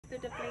to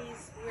the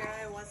place where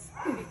I was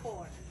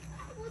before.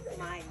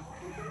 My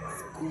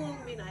school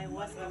when I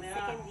was in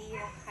second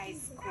year high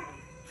school.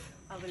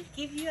 I will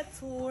give you a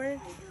tour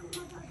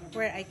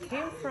where I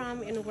came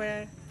from and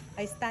where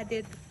I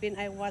studied when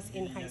I was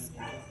in high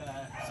school.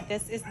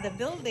 This is the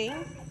building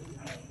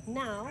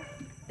now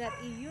that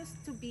it used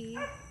to be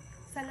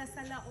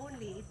sala-sala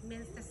only. It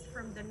means it's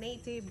from the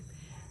native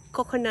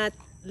coconut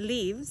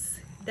leaves.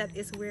 That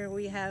is where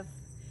we have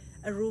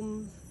a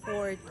room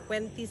for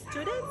 20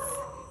 students.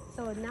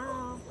 So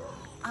now,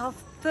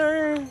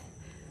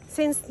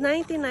 since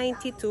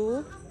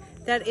 1992,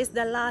 that is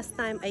the last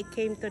time I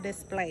came to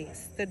this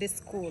place, to this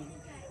school.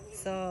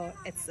 So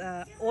it's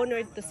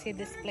honored to see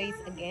this place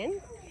again.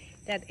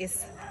 That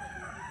is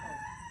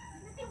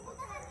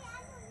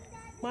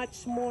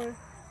much more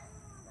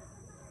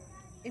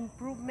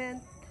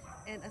improvement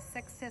and a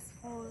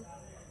successful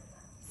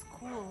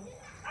school.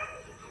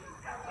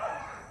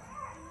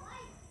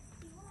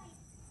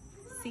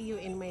 See you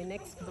in my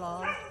next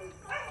vlog.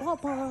 Bye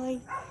bye.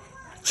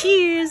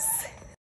 Cheers.